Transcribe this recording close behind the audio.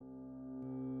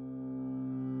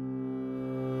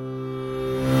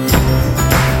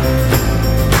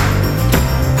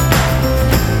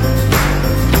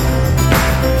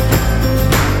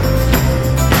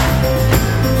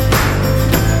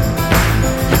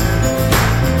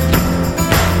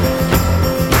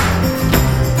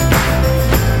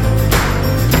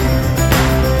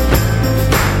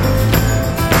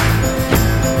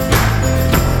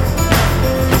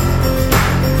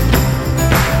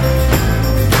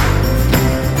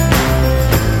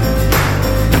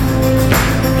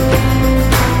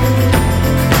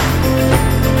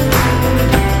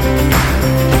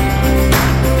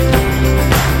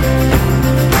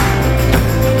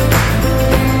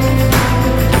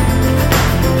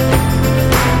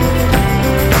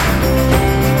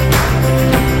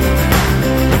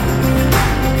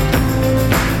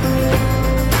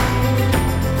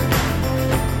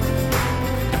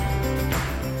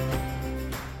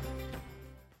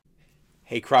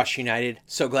Hey, Cross United.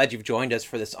 So glad you've joined us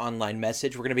for this online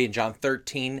message. We're going to be in John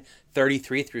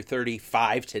 13:33 through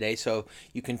 35 today. So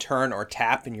you can turn or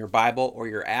tap in your Bible or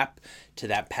your app to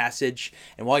that passage.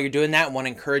 And while you're doing that, I want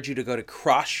to encourage you to go to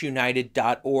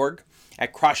crossunited.org.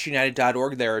 At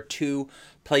crossunited.org, there are two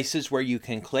places where you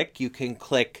can click. You can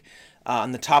click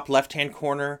on the top left-hand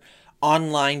corner,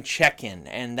 online check-in,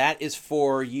 and that is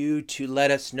for you to let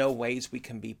us know ways we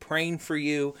can be praying for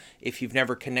you if you've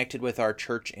never connected with our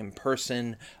church in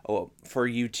person, or for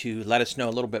you to let us know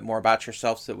a little bit more about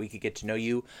yourself so that we could get to know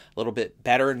you a little bit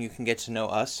better and you can get to know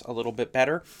us a little bit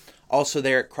better. Also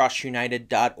there at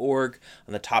crossunited.org,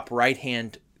 on the top right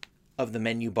hand of the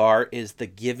menu bar is the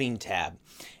Giving tab.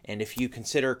 And if you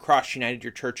consider Cross United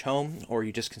your church home, or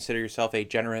you just consider yourself a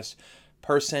generous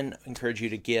person, I encourage you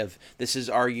to give. This is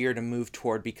our year to move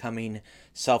toward becoming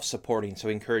self-supporting, so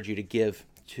I encourage you to give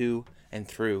to and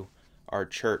through our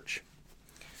church.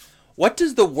 What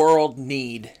does the world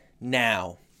need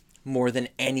now more than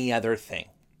any other thing?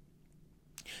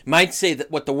 You might say that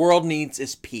what the world needs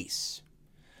is peace,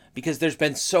 because there's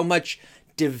been so much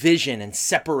division and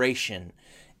separation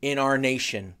in our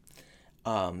nation.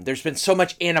 There's been so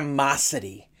much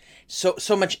animosity,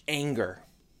 so much anger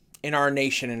in our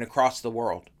nation and across the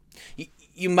world.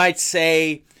 You might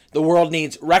say the world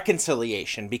needs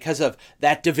reconciliation because of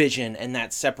that division and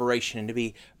that separation, and to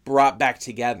be brought back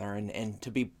together and to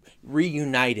be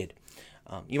reunited.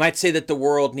 You might say that the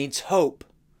world needs hope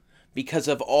because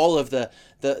of all of the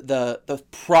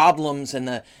problems and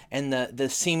the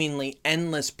seemingly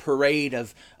endless parade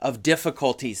of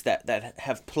difficulties that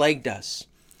have plagued us.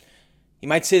 You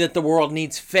might say that the world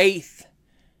needs faith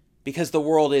because the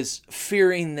world is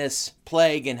fearing this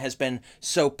plague and has been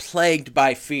so plagued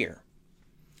by fear.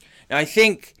 Now, I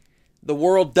think the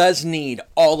world does need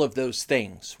all of those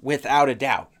things, without a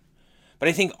doubt. But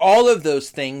I think all of those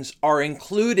things are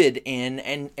included in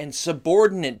and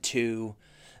subordinate to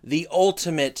the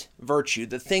ultimate virtue,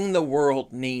 the thing the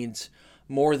world needs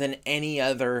more than any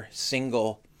other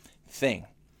single thing.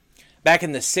 Back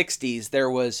in the 60s,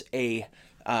 there was a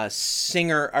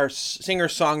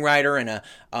singer-songwriter and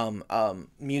a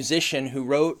musician who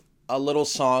wrote a little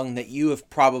song that you have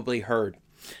probably heard.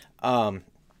 In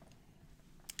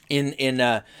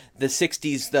the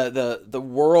 60s, the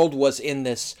world was in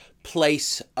this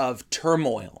place of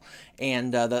turmoil,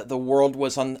 and the world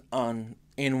was in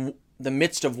the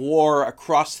midst of war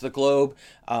across the globe.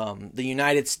 The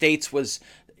United States was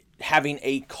having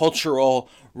a cultural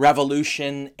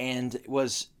revolution and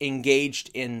was engaged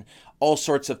in all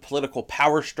sorts of political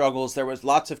power struggles. There was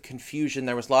lots of confusion.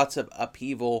 There was lots of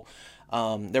upheaval.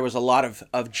 There was a lot of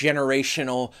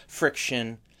generational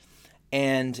friction.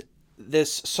 And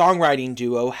this songwriting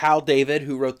duo, Hal David,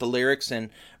 who wrote the lyrics, and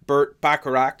Burt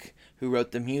Bacharach, who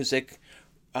wrote the music,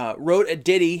 wrote a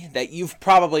ditty that you've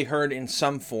probably heard in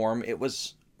some form. It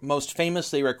was most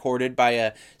famously recorded by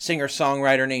a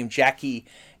singer-songwriter named Jackie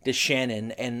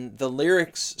DeShannon, and the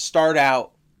lyrics start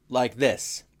out like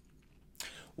this: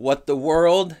 "What the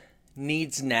world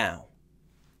needs now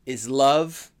is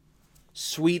love,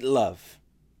 sweet love.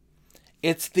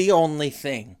 It's the only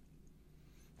thing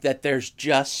that there's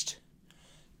just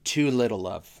too little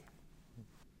of."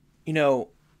 You know,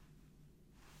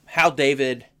 Hal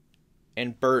David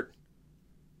and Burt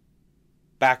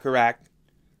Bacharach,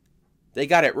 they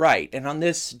got it right. And on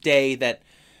this day that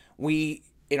we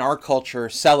in our culture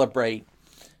celebrate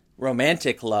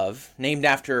romantic love, named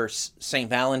after St.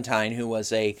 Valentine, who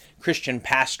was a Christian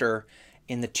pastor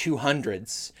in the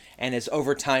 200s and has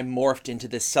over time morphed into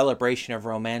this celebration of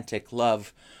romantic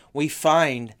love, we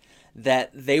find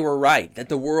that they were right, that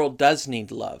the world does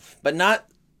need love, but not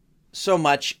so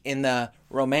much in the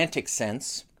romantic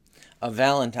sense of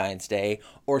Valentine's Day,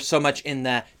 or so much in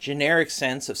the generic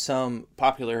sense of some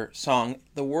popular song.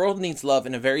 The world needs love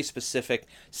in a very specific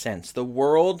sense. The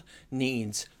world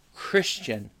needs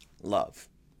Christian love.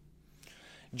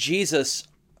 Jesus,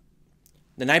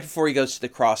 the night before he goes to the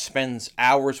cross, spends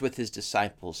hours with his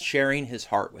disciples, sharing his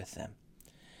heart with them.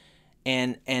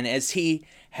 And as he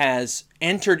has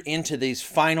entered into these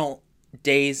final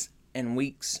days and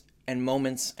weeks and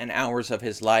moments and hours of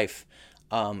his life,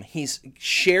 he's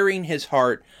sharing his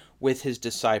heart with his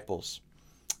disciples.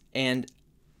 And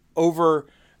over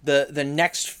the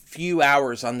next few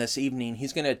hours on this evening,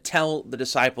 he's going to tell the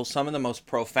disciples some of the most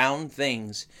profound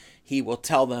things he will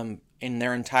tell them in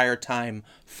their entire time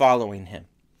following him.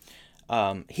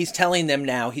 He's telling them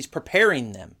now, he's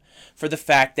preparing them for the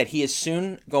fact that he is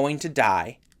soon going to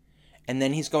die, and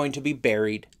then he's going to be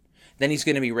buried, then he's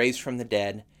going to be raised from the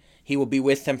dead. He will be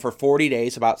with them for 40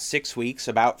 days, about 6 weeks,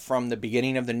 about from the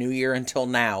beginning of the new year until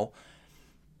now.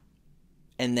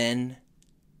 And then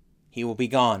he will be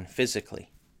gone physically.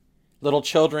 Little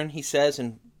children, he says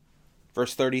in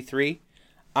verse 33,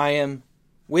 I am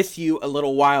with you a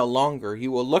little while longer.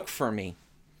 You will look for me.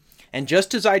 And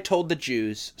just as I told the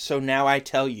Jews, so now I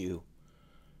tell you,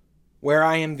 where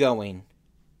I am going,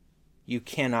 you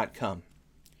cannot come.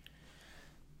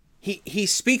 He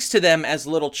speaks to them as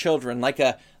little children, like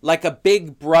a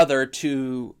big brother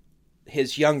to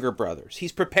his younger brothers.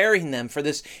 He's preparing them for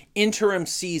this interim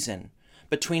season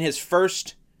between his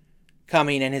first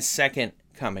coming and his second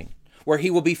coming, where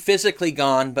he will be physically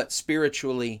gone but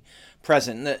spiritually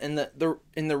present.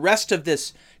 In the rest of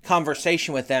this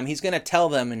conversation with them, he's going to tell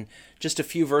them in just a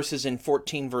few verses in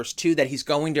 14 verse 2 that he's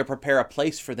going to prepare a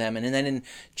place for them. And then in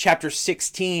chapter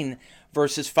 16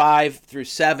 verses 5 through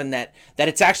 7 that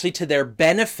it's actually to their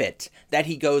benefit that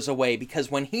he goes away,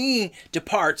 because when he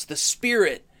departs, the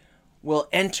Spirit will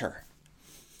enter.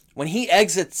 When he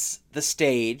exits the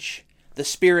stage, the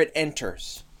Spirit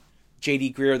enters.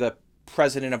 J.D. Greear, the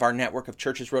president of our network of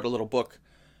churches, wrote a little book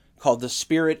called The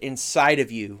Spirit Inside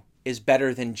of You is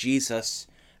Better Than Jesus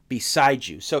Beside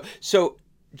You. So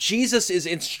Jesus is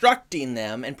instructing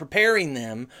them and preparing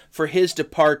them for his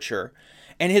departure.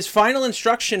 And his final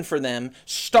instruction for them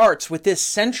starts with this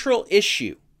central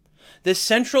issue. This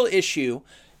central issue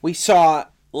we saw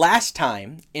last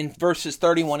time in verses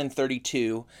 31 and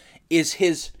 32 is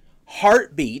his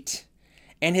heartbeat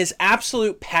and his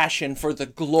absolute passion for the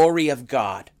glory of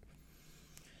God.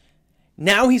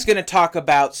 Now he's going to talk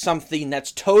about something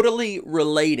that's totally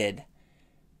related,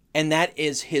 and that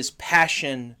is his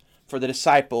passion for the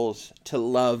disciples to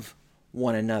love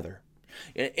one another.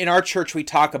 In our church, we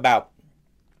talk about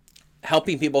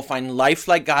helping people find life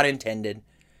like God intended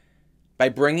by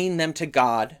bringing them to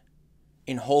God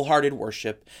in wholehearted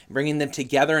worship, bringing them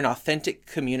together in authentic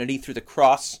community through the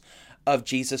cross of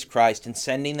Jesus Christ, and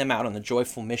sending them out on the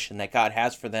joyful mission that God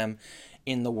has for them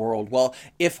in the world. Well,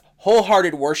 if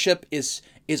wholehearted worship is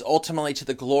ultimately to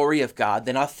the glory of God,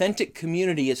 then authentic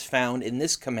community is found in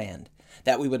this command,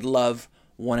 that we would love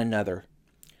one another.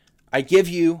 I give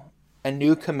you a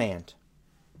new command.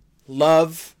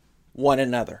 Love one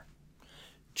another.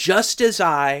 Just as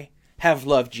I have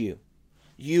loved you,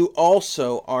 you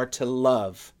also are to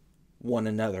love one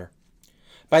another.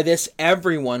 By this,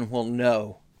 everyone will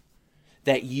know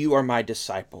that you are my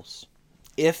disciples,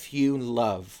 if you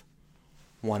love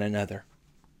one another.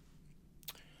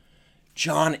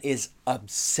 John is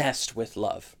obsessed with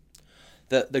love.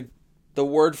 The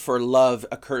word for love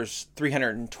occurs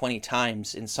 320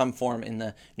 times in some form in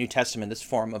the New Testament, this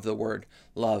form of the word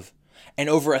love. And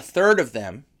over a third of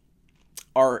them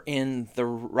are in the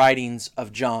writings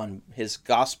of John, his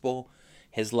gospel,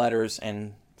 his letters,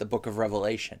 and the book of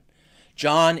Revelation.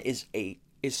 John is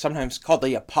sometimes called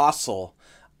the apostle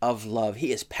of love.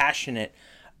 He is passionate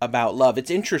about love. It's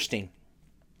interesting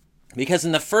because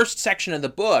in the first section of the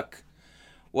book,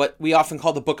 what we often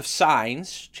call the book of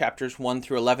signs, chapters 1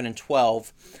 through 11 and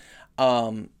 12,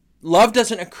 love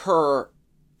doesn't occur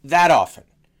that often.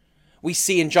 We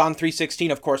see in John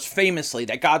 3:16, of course, famously,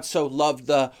 that God so loved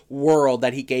the world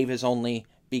that he gave his only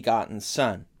begotten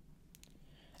Son.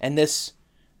 And this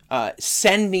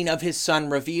sending of his Son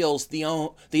reveals the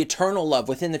eternal love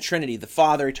within the Trinity, the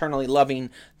Father eternally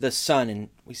loving the Son. And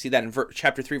we see that in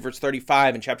chapter 3, verse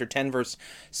 35, and chapter 10, verse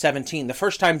 17. The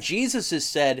first time Jesus is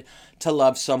said to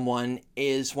love someone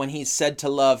is when he's said to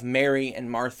love Mary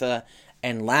and Martha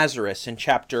and Lazarus in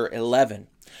chapter 11.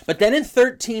 But then in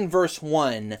 13 verse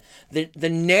 1, the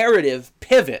narrative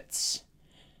pivots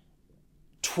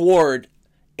toward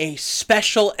a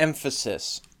special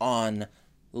emphasis on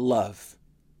love.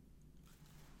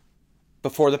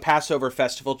 Before the Passover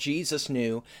festival, Jesus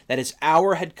knew that his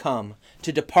hour had come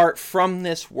to depart from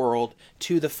this world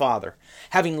to the Father.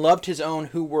 Having loved his own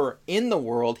who were in the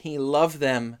world, he loved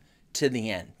them to the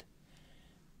end.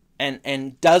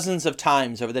 And dozens of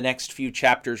times over the next few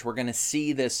chapters, we're going to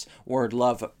see this word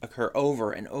love occur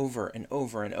over and over and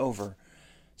over and over.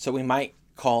 So we might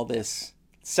call this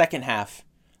second half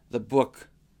the book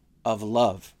of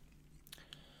love.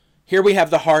 Here we have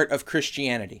the heart of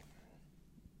Christianity.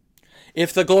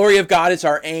 If the glory of God is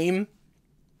our aim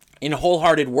in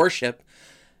wholehearted worship,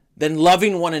 then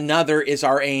loving one another is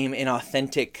our aim in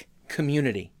authentic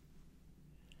community.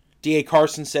 D.A.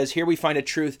 Carson says, here we find a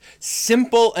truth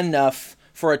simple enough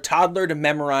for a toddler to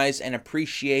memorize and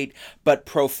appreciate, but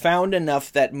profound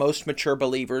enough that most mature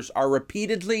believers are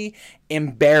repeatedly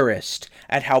embarrassed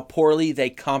at how poorly they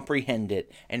comprehend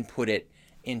it and put it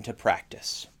into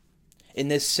practice. In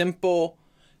this simple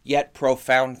yet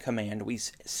profound command, we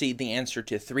see the answer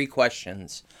to 3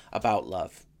 questions about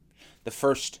love. The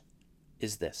first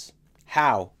is this: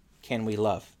 how can we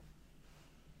love?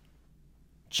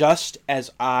 just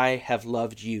as I have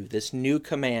loved you. This new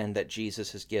command that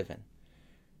Jesus has given.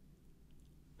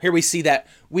 Here we see that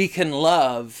we can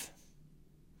love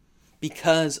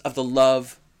because of the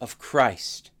love of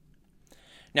Christ.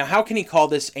 Now, how can he call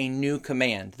this a new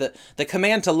command? The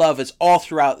command to love is all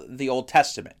throughout the Old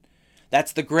Testament.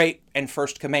 That's the great and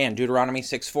first command, Deuteronomy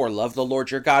 6:4. Love the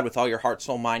Lord your God with all your heart,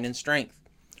 soul, mind, and strength,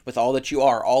 with all that you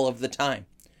are, all of the time.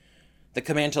 The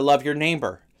command to love your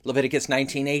neighbor, Leviticus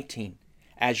 19:18,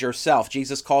 as yourself.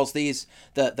 Jesus calls these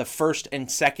the first and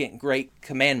second great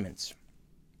commandments.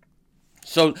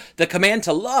 So the command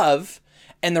to love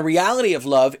and the reality of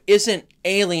love isn't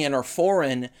alien or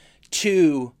foreign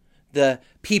to the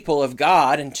people of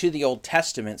God and to the Old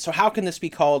Testament. So how can this be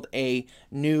called a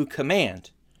new command?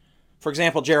 For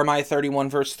example, Jeremiah 31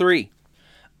 verse 3.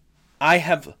 I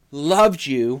have loved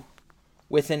you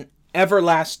with an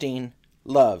everlasting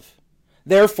love.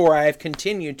 Therefore, I have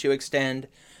continued to extend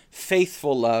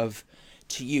faithful love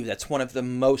to you. That's one of the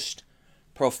most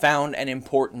profound and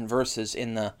important verses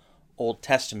in the Old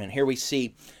Testament. Here we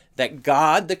see that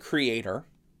God, the Creator,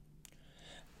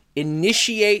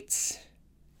 initiates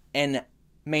and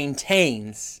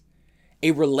maintains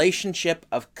a relationship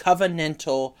of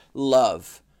covenantal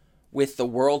love with the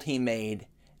world he made,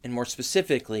 and more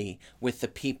specifically, with the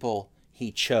people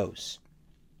he chose.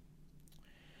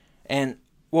 And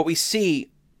what we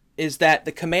see is that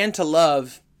the command to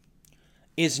love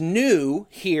is new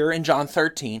here in John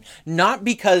 13, not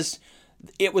because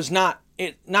there was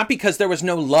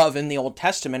no love in the Old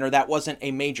Testament, or that wasn't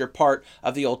a major part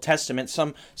of the Old Testament.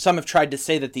 Some have tried to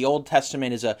say that the Old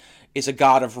Testament is a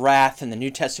God of wrath and the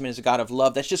New Testament is a God of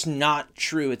love. That's just not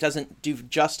true. It doesn't do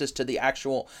justice to the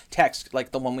actual text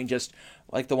like the one we just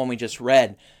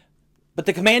read. But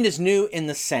the command is new in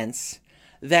the sense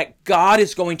that God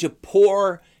is going to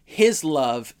pour his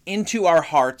love into our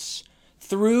hearts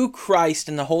through Christ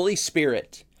and the Holy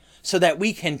Spirit, so that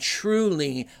we can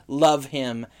truly love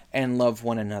him and love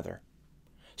one another.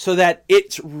 So that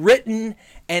it's written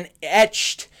and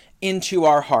etched into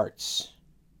our hearts.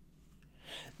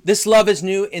 This love is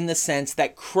new in the sense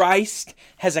that Christ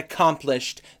has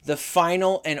accomplished the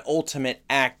final and ultimate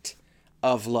act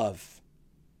of love,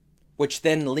 which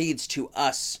then leads to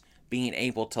us being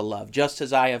able to love. Just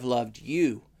as I have loved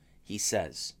you, he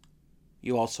says,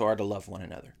 you also are to love one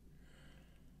another.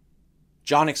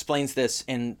 John explains this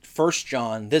in 1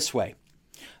 John this way.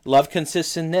 Love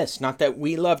consists in this, not that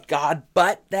we loved God,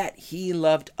 but that he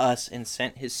loved us and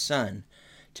sent his Son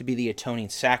to be the atoning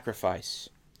sacrifice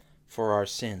for our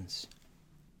sins.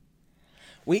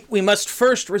 We must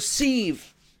first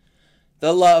receive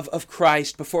the love of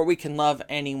Christ before we can love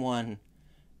anyone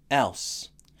else.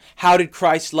 How did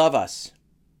Christ love us?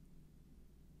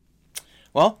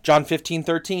 Well, John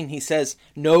 15:13, he says,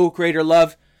 no greater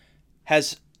love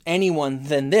has anyone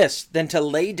than this, than to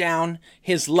lay down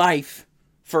his life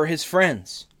for his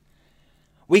friends.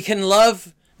 We can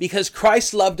love because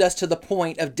Christ loved us to the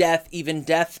point of death, even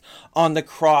death on the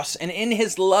cross. And in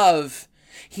his love,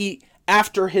 he,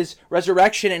 after his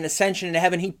resurrection and ascension into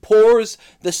heaven, he pours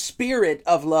the Spirit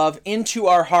of love into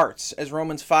our hearts, as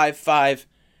Romans 5:5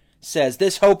 says.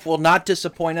 This hope will not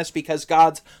disappoint us because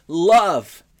God's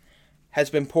love has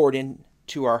been poured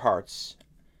into our hearts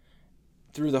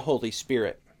through the Holy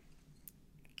Spirit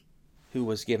who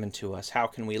was given to us. How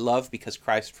can we love? Because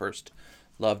Christ first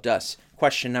loved us.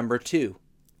 Question number 2.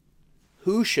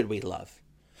 Who should we love?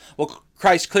 Well,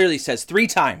 Christ clearly says 3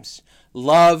 times,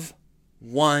 love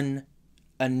one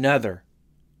another.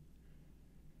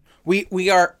 We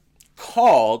are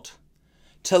called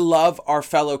to love our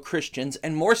fellow Christians,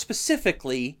 and more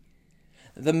specifically,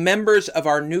 the members of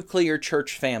our nuclear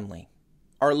church family,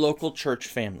 our local church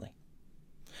family.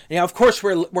 Now, of course,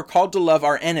 we're called to love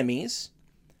our enemies.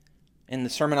 In the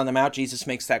Sermon on the Mount, Jesus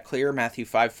makes that clear, Matthew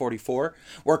 5:44.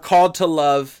 We're called to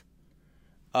love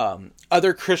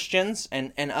other Christians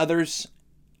and others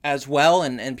as well,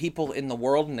 and people in the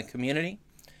world and the community.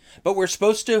 But we're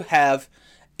supposed to have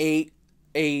a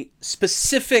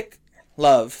specific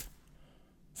love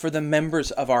for the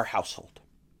members of our household.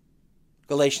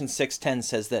 Galatians 6:10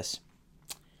 says this,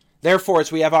 therefore,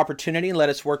 as we have opportunity, let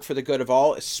us work for the good of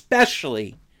all,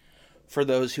 especially for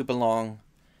those who belong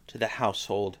to the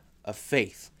household of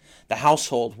faith. The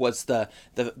household was the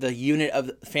unit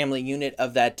of family unit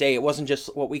of that day. It wasn't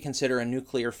just what we consider a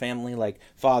nuclear family, like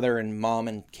father and mom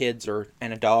and kids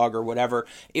and a dog or whatever.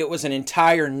 It was an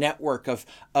entire network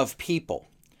of people,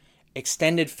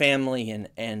 extended family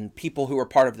and people who were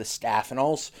part of the staff and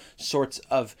all sorts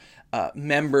of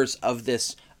members of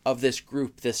this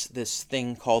group, this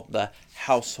thing called the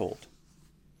household.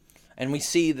 And we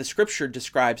see the scripture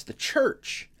describes the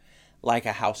church like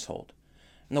a household.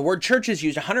 And the word church is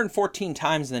used 114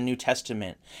 times in the New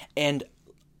Testament. And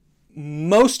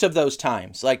most of those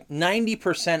times, like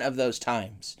 90% of those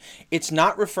times, it's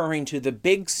not referring to the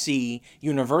big C,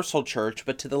 universal church,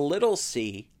 but to the little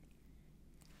c,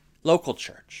 local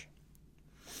church.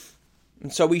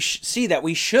 And so we see that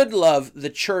we should love the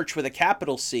church with a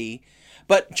capital C,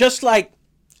 but just like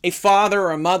a father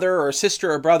or a mother or a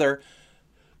sister or brother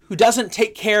who doesn't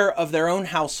take care of their own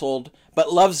household,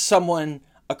 but loves someone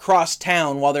across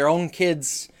town while their own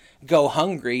kids go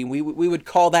hungry, we would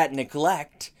call that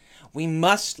neglect. We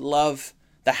must love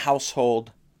the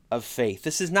household of faith.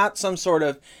 This is not some sort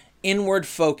of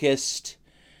inward-focused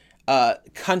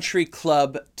country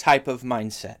club type of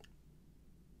mindset.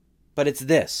 But it's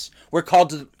this. We're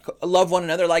called to love one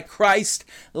another like Christ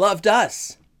loved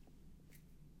us.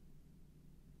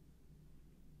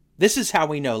 This is how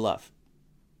we know love.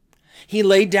 He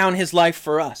laid down his life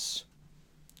for us.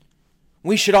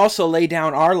 We should also lay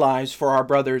down our lives for our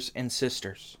brothers and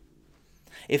sisters.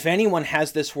 If anyone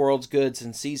has this world's goods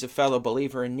and sees a fellow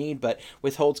believer in need but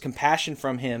withholds compassion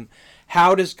from him,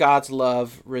 how does God's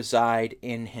love reside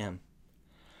in him?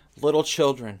 Little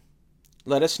children,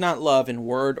 let us not love in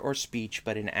word or speech,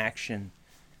 but in action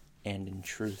and in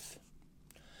truth.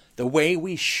 The way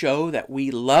we show that we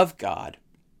love God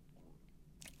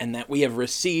and that we have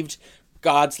received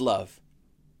God's love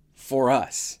for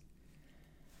us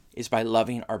is by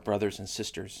loving our brothers and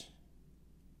sisters.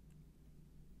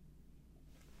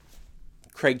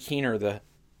 Craig Keener, the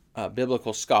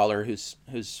biblical scholar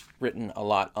who's written a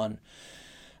lot on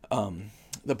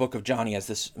the book of John, he has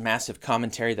this massive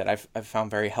commentary that I've found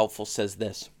very helpful, says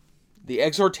this: the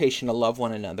exhortation to love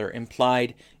one another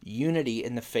implied unity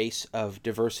in the face of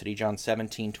diversity. John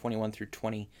 17:21 through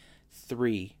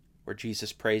 23, where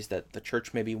Jesus prays that the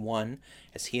church may be one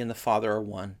as he and the Father are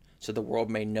one, so the world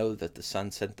may know that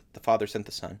the Father sent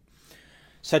the Son,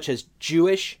 such as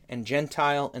Jewish and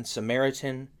Gentile and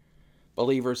Samaritan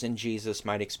believers in Jesus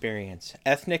might experience.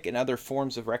 Ethnic and other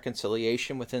forms of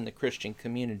reconciliation within the Christian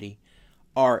community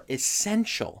are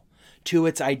essential to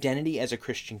its identity as a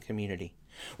Christian community.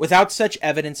 Without such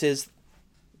evidences,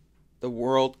 the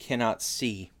world cannot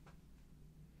see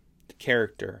the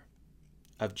character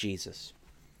of Jesus.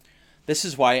 This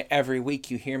is why every week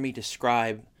you hear me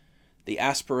describe the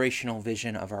aspirational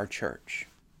vision of our church.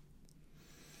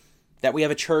 That we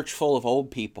have a church full of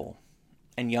old people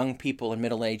and young people and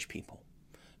middle-aged people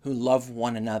who love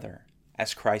one another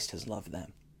as Christ has loved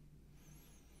them.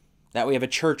 That we have a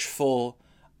church full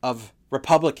of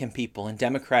Republican people and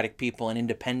Democratic people and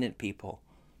independent people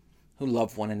who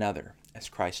love one another as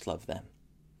Christ loved them.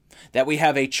 That we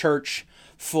have a church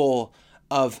full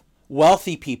of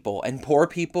wealthy people and poor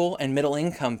people and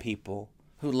middle-income people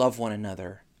who love one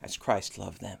another as Christ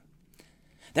loved them.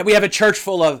 That we have a church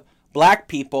full of black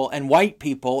people and white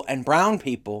people and brown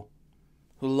people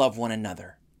who love one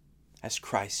another as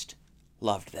Christ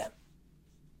loved them.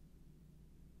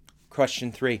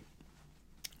 Question 3.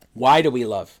 Why do we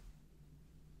love?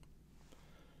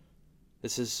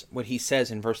 This is what he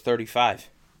says in verse 35.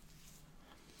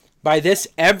 By this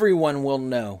everyone will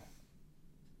know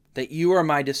that you are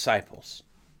my disciples,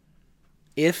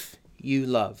 if you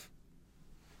love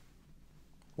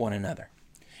one another.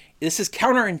 This is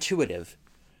counterintuitive.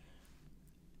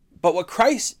 But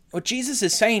what Jesus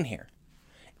is saying here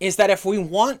is that if we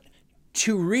want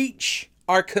to reach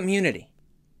our community,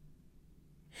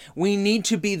 we need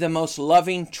to be the most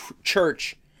loving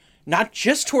church, not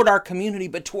just toward our community,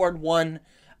 but toward one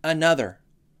another.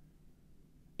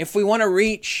 If we want to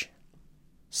reach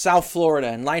South Florida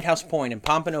and Lighthouse Point and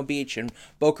Pompano Beach and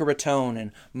Boca Raton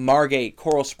and Margate,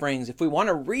 Coral Springs, if we want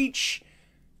to reach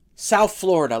South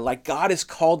Florida like God has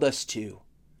called us to,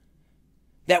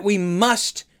 that we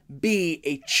must be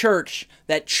a church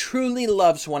that truly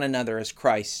loves one another as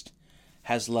Christ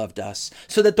has loved us,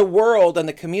 so that the world and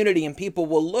the community and people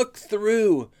will look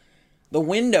through the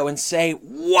window and say,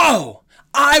 whoa,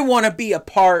 I want to be a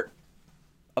part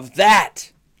of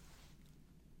that.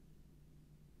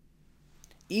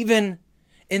 Even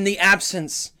in the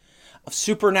absence of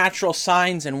supernatural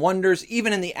signs and wonders,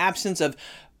 even in the absence of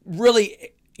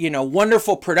really,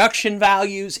 wonderful production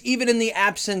values, even in the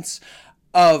absence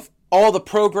of all the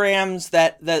programs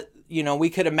that we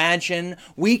could imagine,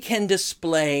 we can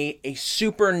display a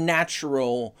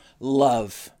supernatural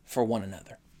love for one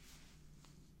another.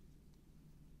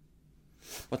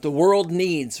 What the world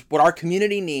needs, what our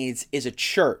community needs, is a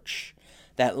church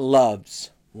that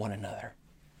loves one another.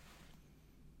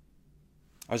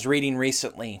 I was reading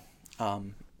recently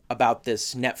about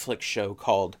this Netflix show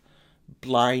called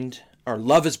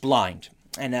Love is Blind.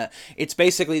 And it's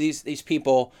basically these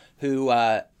people who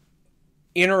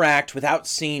interact without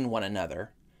seeing one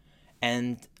another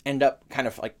and end up kind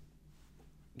of like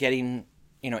getting,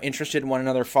 interested in one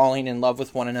another, falling in love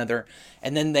with one another,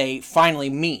 and then they finally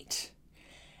meet.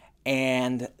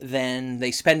 And then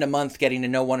they spend a month getting to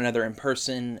know one another in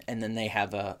person, and then they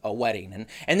have a wedding.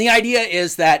 And the idea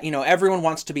is that, everyone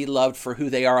wants to be loved for who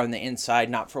they are on the inside,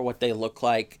 not for what they look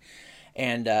like.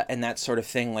 And that sort of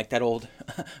thing, like that old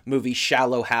movie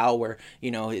Shallow Hal, where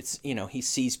it's he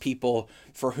sees people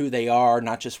for who they are,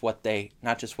 not just what they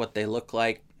look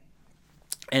like.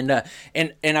 And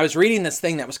I was reading this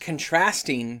thing that was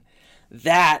contrasting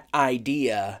that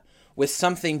idea with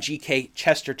something G.K.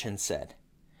 Chesterton said.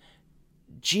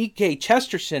 G.K.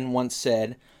 Chesterton once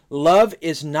said, "Love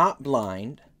is not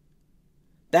blind.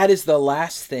 That is the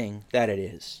last thing that it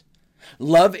is.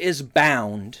 Love is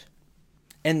bound,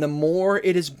 and the more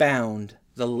it is bound,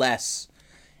 the less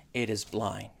it is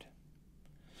blind."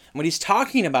 And what he's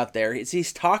talking about there is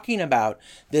he's talking about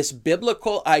this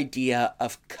biblical idea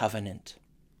of covenant.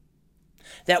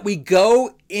 That we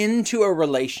go into a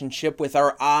relationship with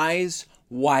our eyes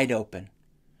wide open.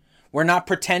 We're not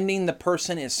pretending the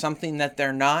person is something that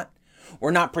they're not.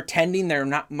 We're not pretending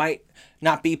there might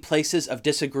not be places of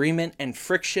disagreement and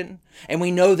friction. And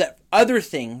we know that other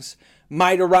things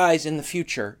might arise in the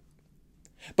future.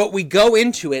 But we go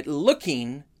into it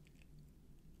looking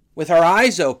with our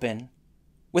eyes open,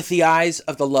 with the eyes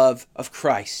of the love of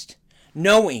Christ,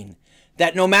 knowing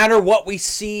that no matter what we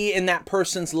see in that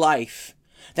person's life,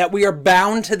 that we are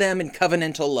bound to them in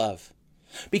covenantal love.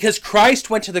 Because Christ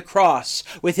went to the cross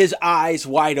with his eyes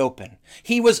wide open.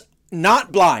 He was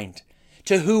not blind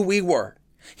to who we were.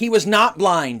 He was not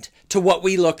blind to what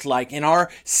we looked like in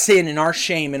our sin, in our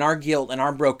shame, in our guilt, and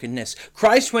our brokenness.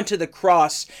 Christ went to the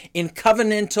cross in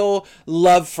covenantal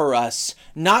love for us,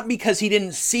 not because he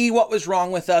didn't see what was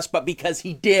wrong with us, but because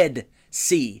he did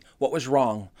see what was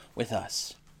wrong with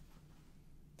us.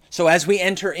 So as we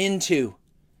enter into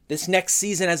this next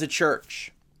season as a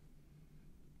church,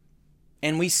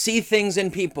 and we see things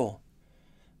in people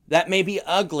that may be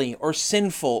ugly or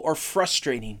sinful or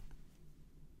frustrating,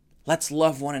 let's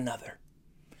love one another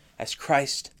as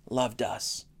Christ loved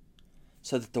us,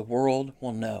 so that the world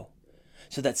will know,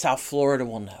 so that South Florida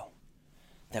will know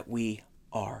that we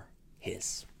are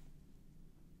his.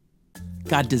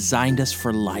 God designed us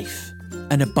for life,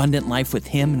 an abundant life with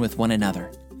him and with one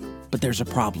another. But there's a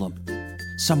problem.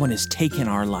 Someone has taken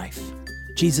our life.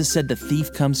 Jesus said the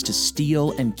thief comes to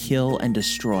steal and kill and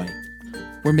destroy.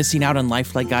 We're missing out on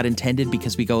life like God intended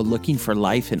because we go looking for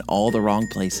life in all the wrong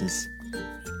places.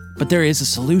 But there is a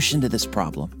solution to this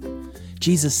problem.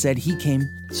 Jesus said he came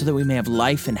so that we may have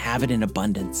life and have it in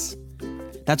abundance.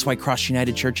 That's why Cross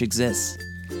United Church exists,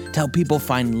 to help people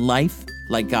find life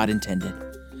like God intended.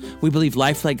 We believe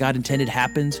life like God intended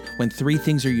happens when three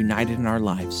things are united in our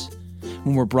lives.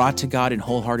 When we're brought to God in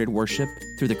wholehearted worship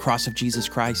through the cross of Jesus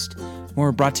Christ, when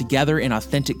we're brought together in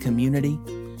authentic community,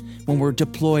 when we're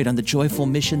deployed on the joyful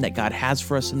mission that God has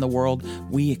for us in the world,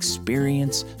 we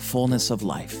experience fullness of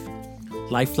life.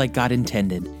 Life like God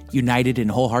intended, united in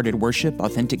wholehearted worship,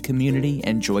 authentic community,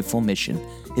 and joyful mission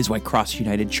is why Cross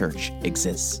United Church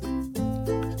exists.